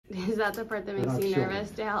Is that the part that makes you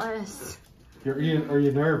nervous, Dallas? Are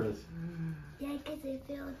you nervous? Yeah, because I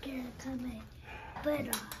feel like I'm cut my foot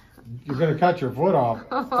off. You're gonna cut your foot off.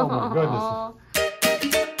 Oh my goodness.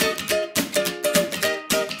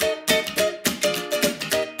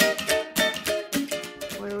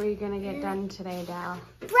 What are we gonna get done today, Dal?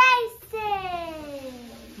 Braces!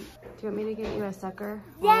 Do you want me to get you a sucker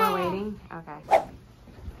while we're waiting? Okay.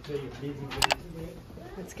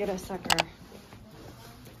 Let's get a sucker.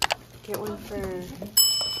 Get one for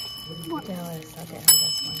Dallas. I'll get her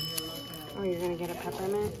this one. Oh, you're gonna get a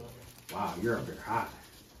peppermint? Wow, you're a bit hot.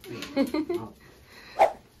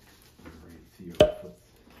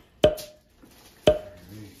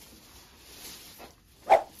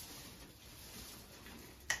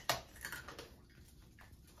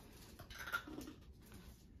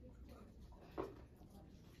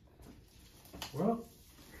 Well,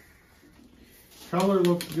 color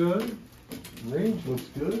looks good. Range looks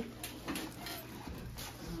good.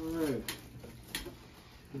 All right.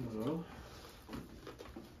 So,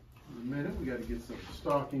 in a minute, we got to get some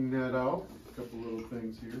stocking net out. A couple little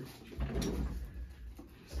things here.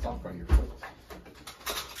 Stop on your foot.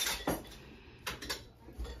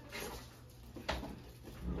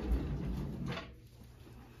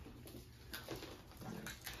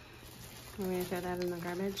 Are we gonna throw that in the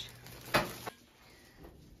garbage?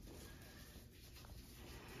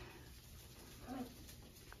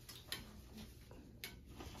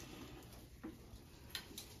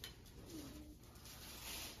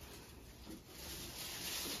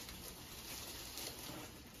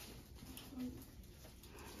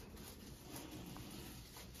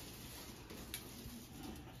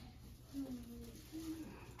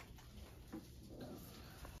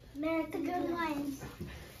 America Good Lines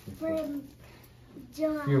from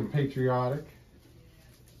July. Feeling patriotic.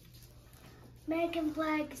 American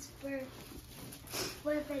flags for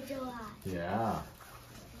 4th of July. Yeah.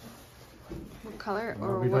 What color It'll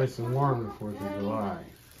or be what? nice and warm the 4th of July.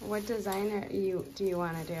 What design do you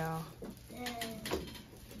want to do?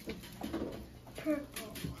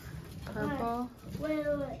 Purple. Purple. Wait,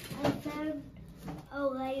 I found a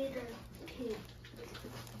lighter pink.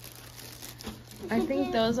 I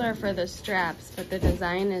think those are for the straps, but the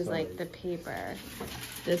design is like the paper.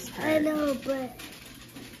 This part. I know, but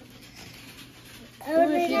Ooh,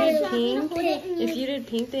 if you did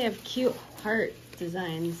pink, they have cute heart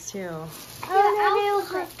designs too.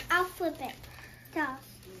 I'll flip it. Toss.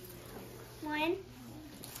 One.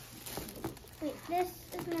 Wait, this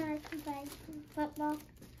is not football.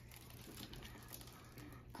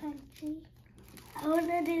 Country. I want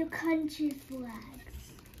to do country flags.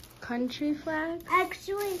 Country flag?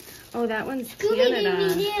 Actually, Oh, that one's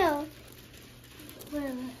Canada.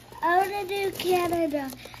 I want to do Canada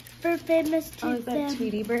for famous Oh, is that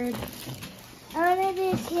Tweety Bird? I want to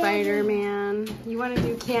do Canada. Spider-Man. You want to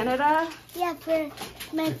do Canada? Yeah, for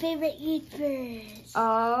my favorite YouTubers.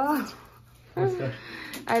 Oh.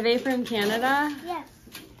 Are they from Canada? Yes.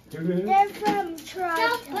 Who is? They're from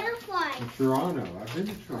Toronto. Butterflies. Toronto. I've been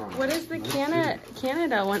to Toronto. What does the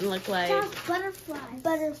Canada one look like? Butterflies.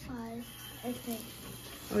 Butterflies, I think.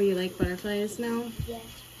 Oh, you like butterflies now? Yes.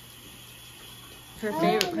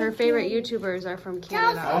 Her favorite YouTubers are from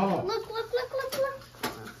Canada. Oh. Look.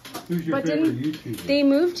 Who's your But favorite YouTuber? They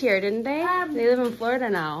moved here, didn't they? They live in Florida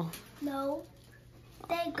now. No.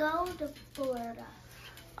 They go to Florida.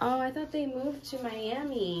 Oh, I thought they moved to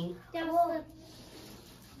Miami. I want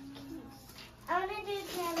to do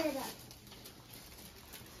Canada.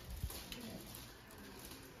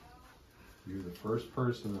 You're the first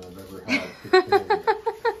person that I've ever had.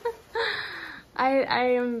 I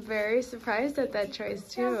am very surprised at that choice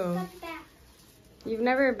too. You've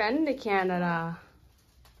never been to Canada.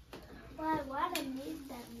 Well, I want to meet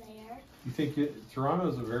them there. You think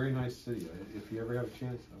Toronto's a very nice city? If you ever have a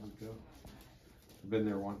chance, I would go. I've been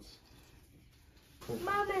there once.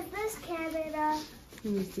 Mom, is this Canada?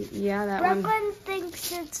 Let me see. Yeah, that one. Brooklyn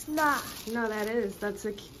thinks it's not. No, that's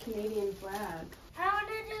a Canadian flag. I want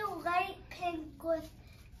to do light pink with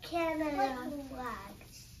Canada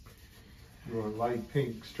flags. You want light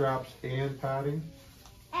pink straps and padding?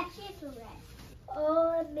 Actually, it's red.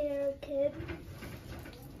 All American.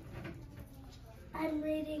 I'm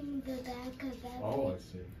reading the back of that. Oh, I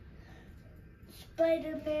see.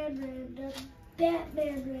 Spider-Man random,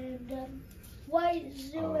 Batman random, White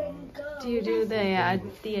Zoo and Go. Do you do the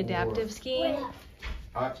adaptive skiing?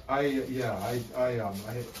 I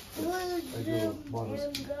do mono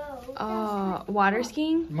ski. Oh, water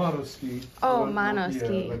skiing? Mono ski. Oh, mono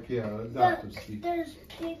ski. Adaptive ski. There's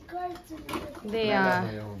pink cards in there. They I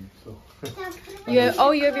got my own, so.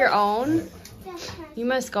 you have your own? You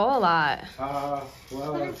must go a lot. Well,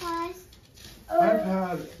 Butterflies. I've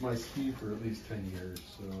had my ski for at least 10 years,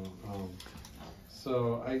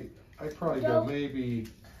 so I probably go maybe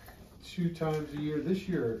 2 times a year. This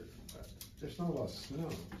year, there's not a lot of snow.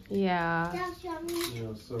 Yeah. You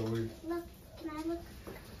know, so we, Look, can I look?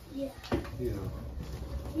 Yeah. you know,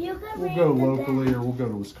 You can we'll read go the locally back. or we'll go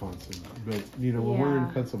to Wisconsin. But, you know, when we're in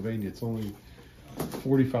Yeah. Pennsylvania, it's only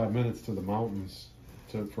 45 minutes to the mountains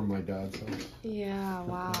from my dad's house. Yeah,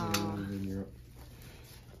 wow. And then you're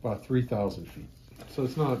about 3,000 feet. So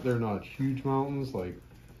it's not, they're not huge mountains like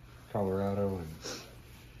Colorado and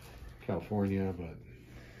California, but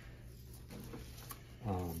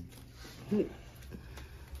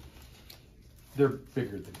they're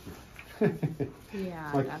bigger than here.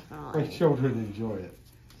 Yeah, my definitely. children enjoy it,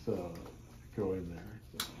 so go in there.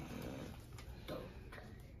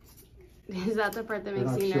 Is that the part that They're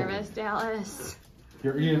makes not you children. nervous, Dallas?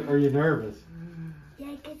 Are you nervous?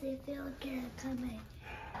 Yeah, because I feel like I'm coming.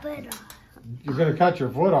 But You're gonna cut your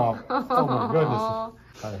foot off? Oh my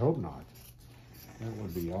goodness! I hope not. That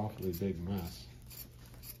would be awfully big mess.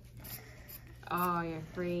 Oh, you're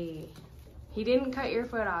free. He didn't cut your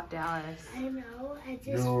foot off, Dallas. I know. I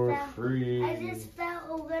just You're felt. free. I just felt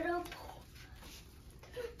a little.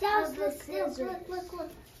 Dallas,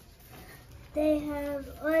 look. They have.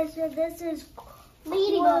 Oh, so this is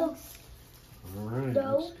ladybugs. All right,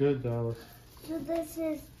 No. looks good, Dallas. So this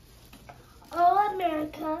is All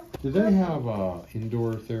America. Do they have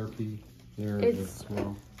indoor therapy there It's- as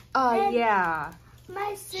well? Oh, yeah.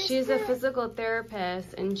 My sister. She's a physical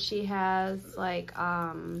therapist, and she has like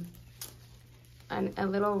a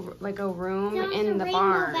little like a room in the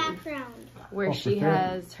barn background. where Oh, she for therapy.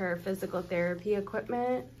 has her physical therapy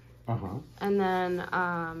equipment, Uh-huh. and then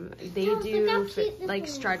they Look how do cute this like one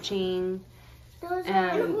is. stretching Those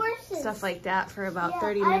and horses. stuff like that for about Yeah,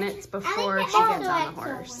 30 I minutes like before the she gets on the XOXO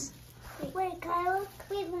horse. Wait, can I look?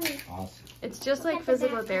 Wait. Awesome. It's just like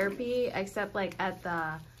physical therapy, except like at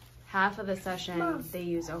the half of the session Mom, they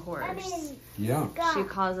use a horse. I mean, Yeah. God, She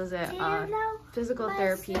calls it do you a know physical my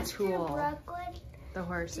therapy sister tool. Brooklyn? The Do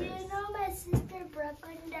horses. you know my sister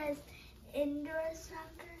Brooklyn does indoor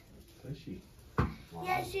soccer? Does she? Wow.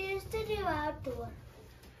 Yeah, she used to do outdoor.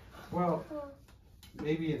 Well,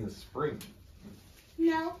 maybe in the spring.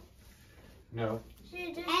 No, No.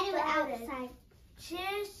 she just started. Outside. She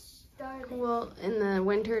just started. Well, in the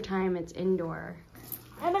winter time, it's indoor.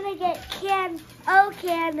 I'm gonna get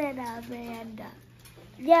Canada, Amanda.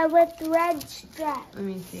 Yeah, with red stripes. Let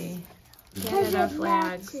me see. Because Canada it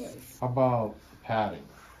flags. matches. How about padding?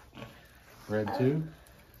 Red too?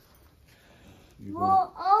 You want-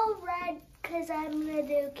 Well, all red because I'm gonna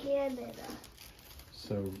do Canada.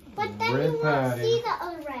 So But then red you won't padding, see the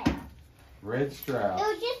other red. red strap. It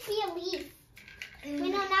would just be a leaf. Wait,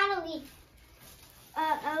 no, not a leaf.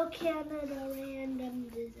 Oh, Canada random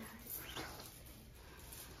design.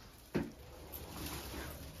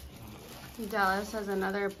 Dallas has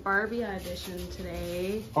another Barbie audition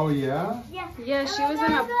today. Oh yeah? Yeah. Yeah, she was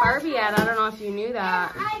in a Barbie ad. I don't know if you knew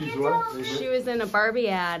that. She's what? She was in a Barbie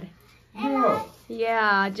ad. No.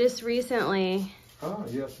 Yeah, just recently. Oh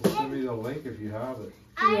yes, well, send me the link if you have it.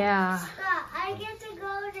 Yeah. I get to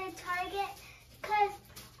go to Target because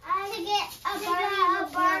I get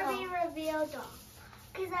a Barbie reveal doll.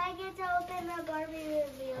 Because I get to open a Barbie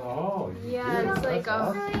reveal doll. Oh, you Yeah, did. it's like That's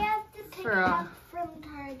a- So awesome. we have to pick For it a- up from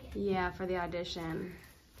Target. Yeah, for the audition.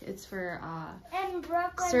 It's for And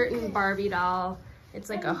Brooklyn. certain Barbie doll. It's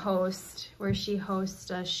like a host where she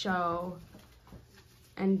hosts a show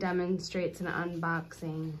and demonstrates an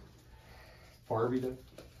unboxing Barbie did?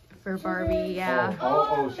 for Barbie. Yeah.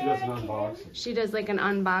 Oh, she does an unboxing. She does like an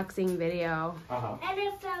unboxing video. Uh-huh. And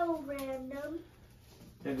it's so random.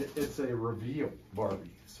 And it's a reveal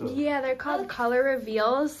Barbie. So Yeah, they're called color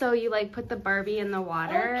reveals. So you like put the Barbie in the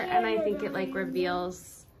water, and I think it like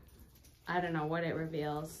reveals, I don't know what it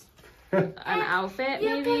reveals. An outfit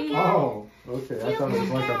maybe? Oh, okay. I thought it was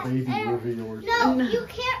like a baby reveal or something. No, you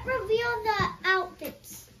can't reveal the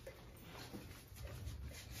outfits.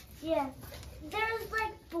 Yeah. There's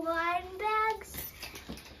like blind bags.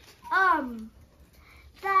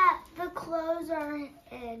 That the clothes are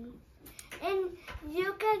in. And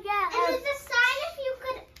you could get And there's a sign if you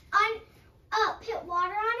could put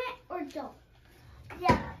water on it or don't.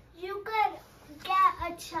 Yeah, you could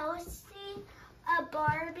get a Chelsea, a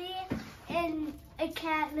Barbie, and a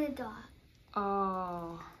cat and a dog.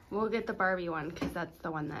 Oh, we'll get the Barbie one because that's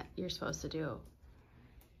the one that you're supposed to do.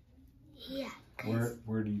 Yeah.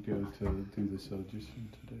 Where do you go to do this audition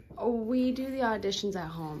today? Oh, we do the auditions at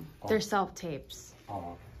home. They're self-tapes.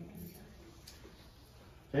 Oh.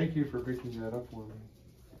 Thank you for picking that up for me.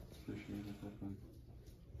 It's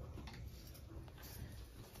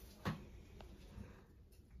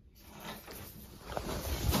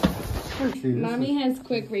Mommy has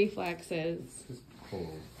quick reflexes. It's just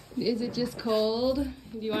cold. Is it just cold?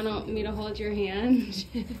 Do you want me to hold your hand?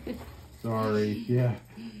 Sorry, yeah.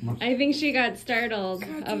 I think she got startled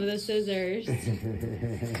of the scissors.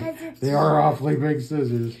 They are awfully big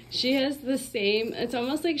scissors. She has the same, it's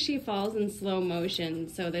almost like she falls in slow motion,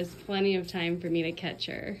 so there's plenty of time for me to catch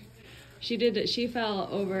her. She fell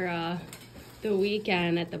over the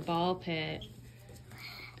weekend at the ball pit,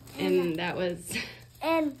 and that was,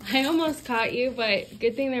 I almost caught you, but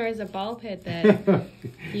good thing there was a ball pit that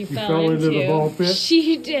you fell into. The ball pit?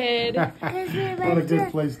 She did. What a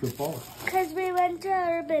good place to fall. Because we went to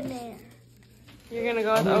Urban Air. You're going to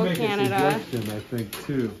go with I'm O make Canada. a suggestion, I think,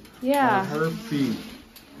 too. Yeah. On her feet,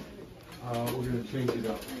 we're going to change it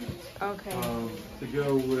up. Okay. To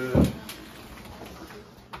go with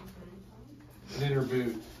an inner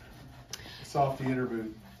boot, a softy inner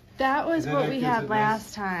boot. That was And then what that we gives had it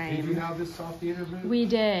last nice. Did you time. have this softy inner boot? We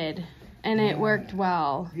did, and it worked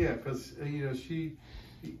well. Yeah, because she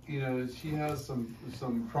has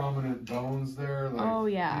some prominent bones there. Like, Oh,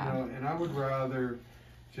 yeah. and I would rather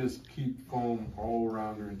just keep foam all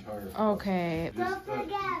around her entire foot. Okay. Just, Don't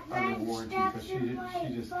forget, under red warranty, straps because she and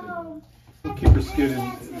white just foam. didn't. Keep her skin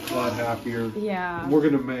a lot happier. Yeah. We're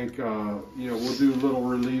gonna make, we'll do little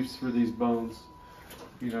reliefs for these bones.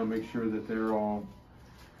 Make sure that they're all,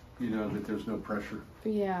 that there's no pressure.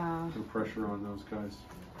 Yeah. No pressure on those guys.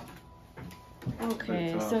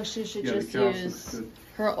 Okay, But, so she should yeah, the just calf is use good.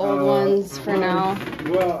 her old ones for now.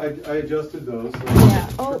 Well, I adjusted those. So Yeah.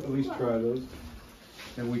 Oh. At least try those,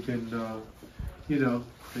 and we can,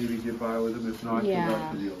 maybe get by with them. If not, Yeah. go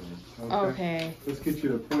back to the old ones. Okay. Let's get you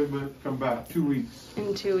an appointment. Come back 2 weeks.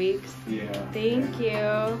 In 2 weeks. Yeah. Thank you.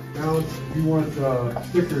 Alex, if you want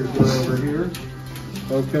stickers, they're over here.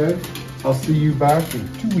 Okay. I'll see you back in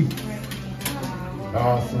 2 weeks.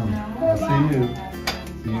 Awesome. I'll see you.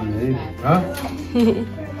 See you later.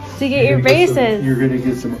 Huh? To get your braces. You're gonna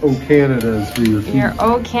get some O Canadas for your feet. Your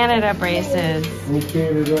O Canada braces. O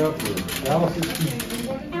Canada for Alice's feet.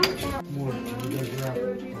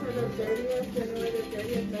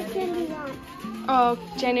 Oh,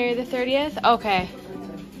 January the 30th? Okay.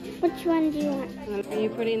 Which one do you want? Are you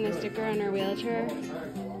putting the sticker on her wheelchair?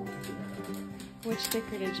 Which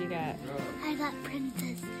sticker did you get? I got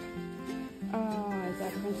Princess. Oh, is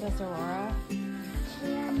that Princess Aurora?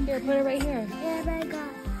 And Here, put it right here. I got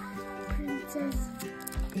Princess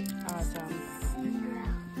Awesome. Cerebral.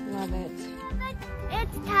 Love it.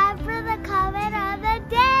 It's time for the comment of the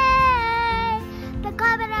day. The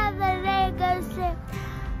comment of the day goes to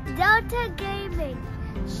Delta Gaming.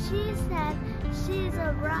 She said she's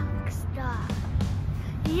a rock star.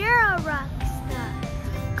 You're a rock star.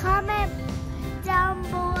 Comment down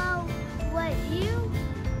below what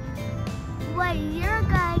you're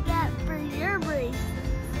gonna get for your braces.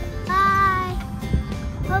 Bye.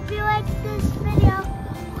 Hope you liked this video.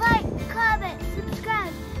 Like, comment,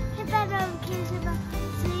 subscribe, hit that notification bell.